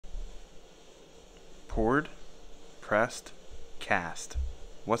Poured, pressed, cast.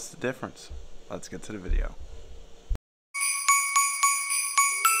 What's the difference? Let's get to the video.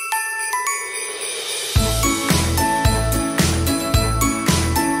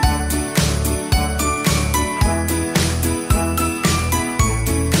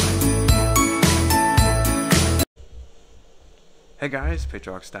 Hey guys,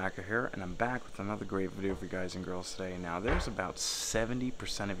 Patrioticstacker here, and I'm back with another great video for you guys and girls today. Now, there's about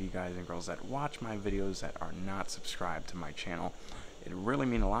 70% of you guys and girls that watch my videos that are not subscribed to my channel. It really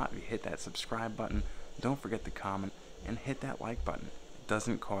means a lot if you hit that subscribe button. Don't forget to comment and hit that like button. It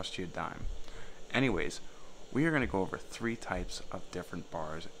doesn't cost you a dime. Anyways, we are going to go over 3 types of different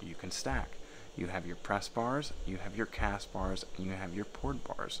bars you can stack. You have your press bars, you have your cast bars, and you have your poured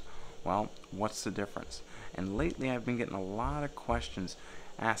bars. Well, what's the difference? And lately I've been getting a lot of questions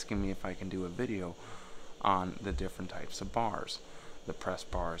asking me if I can do a video on the different types of bars. The press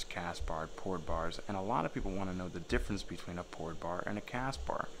bars, cast bar, poured bars, and a lot of people want to know the difference between a poured bar and a cast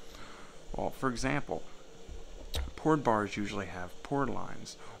bar. Well, for example, poured bars usually have poured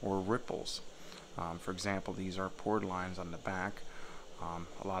lines or ripples. For example, these are poured lines on the back.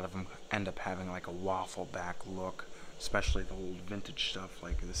 A lot of them end up having like a waffle back look, especially the old vintage stuff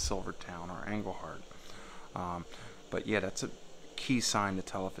like the Silvertown or Engelhard. But yeah, that's a key sign to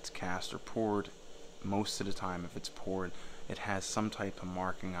tell if it's cast or poured. Most of the time, if it's poured, it has some type of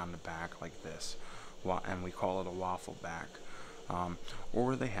marking on the back like this, and we call it a waffle back.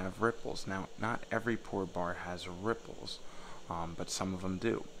 Or they have ripples. Now, not every poured bar has ripples, but some of them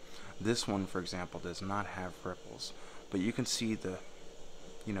do. This one, for example, does not have ripples, but you can see the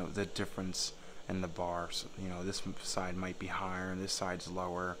difference in the bars. This side might be higher and this side's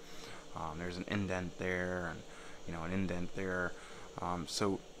lower. There's an indent there and an indent there.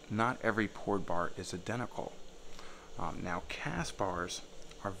 So not every poured bar is identical. Now, cast bars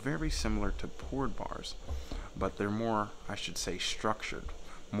are very similar to poured bars, but they're more, I should say, structured,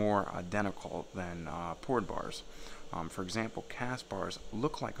 more identical than poured bars. For example, cast bars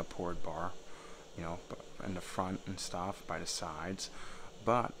look like a poured bar, in the front and stuff, by the sides,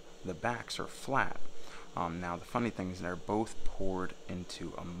 but the backs are flat. Now, the funny thing is they're both poured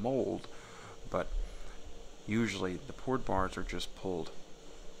into a mold, but usually the poured bars are just poured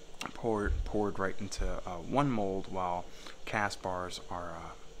right into one mold, while cast bars are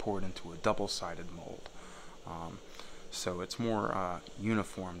poured into a double-sided mold. So it's more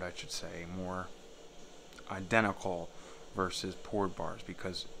uniformed, I should say, more identical versus poured bars,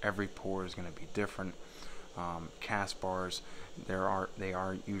 because every pour is going to be different. Cast bars, they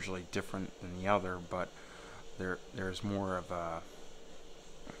are usually different than the other, but there's more of a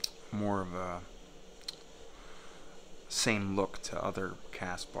same look to other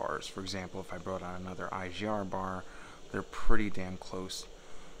cast bars. For example, if I brought on another IGR bar, they're pretty damn close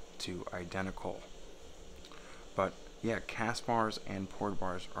to identical. But yeah, cast bars and poured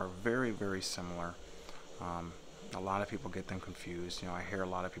bars are very, very similar. A lot of people get them confused. I hear a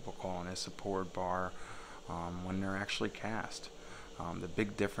lot of people calling this a poured bar when they're actually cast. The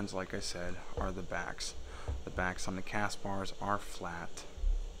big difference, like I said, are the backs. The backs on the cast bars are flat.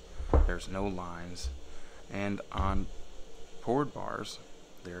 There's no lines. And on poured bars,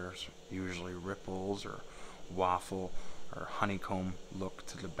 there's usually ripples or waffle or honeycomb look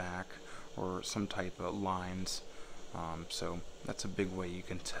to the back, or some type of lines. So that's a big way you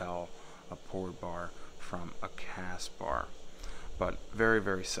can tell a poured bar from a cast bar. But very,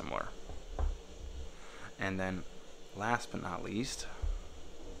 very similar. And then, last but not least,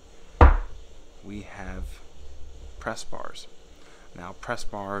 we have press bars. Now, press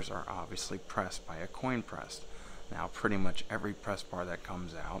bars are obviously pressed by a coin press. Now, pretty much every press bar that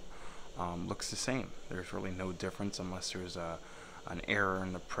comes out looks the same. There's really no difference unless there's an error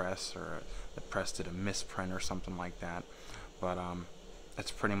in the press, or the press did a misprint or something like that. But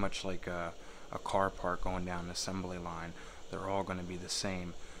it's pretty much like a car part going down an assembly line. They're all going to be the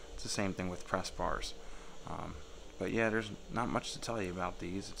same. It's the same thing with press bars. But yeah, there's not much to tell you about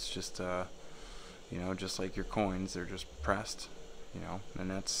these. It's just just like your coins, they're just pressed, and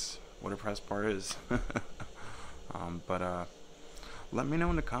that's what a press bar is. But let me know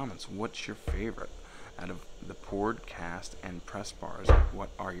in the comments, what's your favorite out of the poured, cast, and press bars? What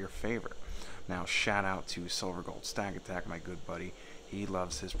are your favorite? Now, shout out to Silver Gold Stack Attack, my good buddy. He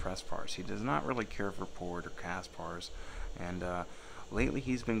loves his press bars. He does not really care for poured or cast bars, and lately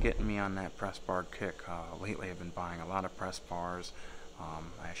he's been getting me on that press bar kick. Lately I've been buying a lot of press bars.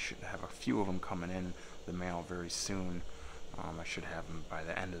 I should have a few of them coming in the mail very soon. I should have them by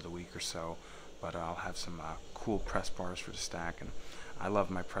the end of the week or so. But I'll have some cool press bars for the stack, and I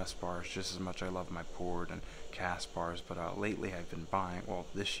love my press bars just as much as I love my poured and cast bars, but lately I've been buying, well,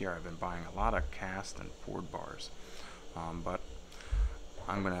 this year I've been buying a lot of cast and poured bars. But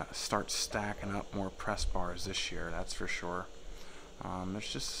I'm gonna start stacking up more press bars this year, that's for sure.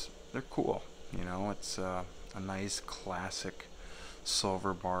 They're cool, you know. It's a nice classic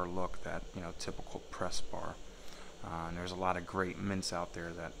silver bar look, that, you know, typical press bar. And there's a lot of great mints out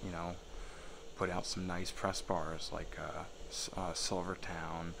there that, you know, put out some nice press bars, like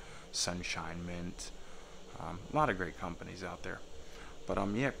Silvertown, Sunshine Mint, a lot of great companies out there. But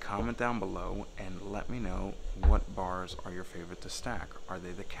yeah, comment down below and let me know what bars are your favorite to stack. Are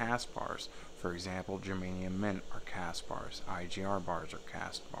they the cast bars? For example, Germanium Mint are cast bars, IGR bars are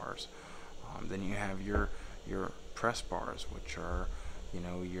cast bars. Then you have your press bars, which are, you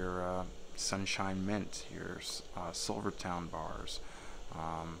know, your Sunshine Mint, your Silvertown bars.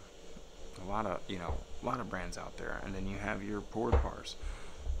 A lot of brands out there. And then you have your poured bars.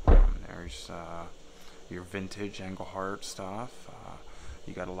 There's your vintage Engelhardt stuff.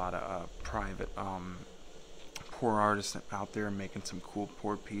 You got a lot of private pour artists out there making some cool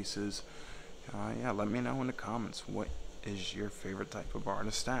pour pieces. Yeah, let me know in the comments, what is your favorite type of bar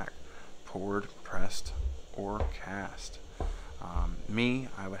to stack? Poured, pressed, or cast? Me,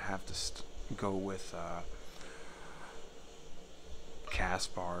 I would have to go with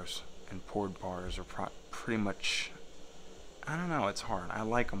cast bars, and poured bars are pretty much, I don't know, it's hard. I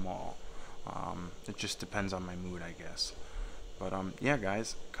like them all. It just depends on my mood, I guess. But yeah,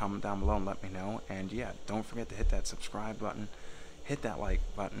 guys, comment down below and let me know. And yeah, don't forget to hit that subscribe button, hit that like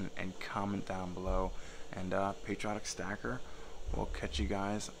button, and comment down below. And Patriotic Stacker, we'll catch you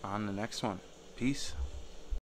guys on the next one. Peace.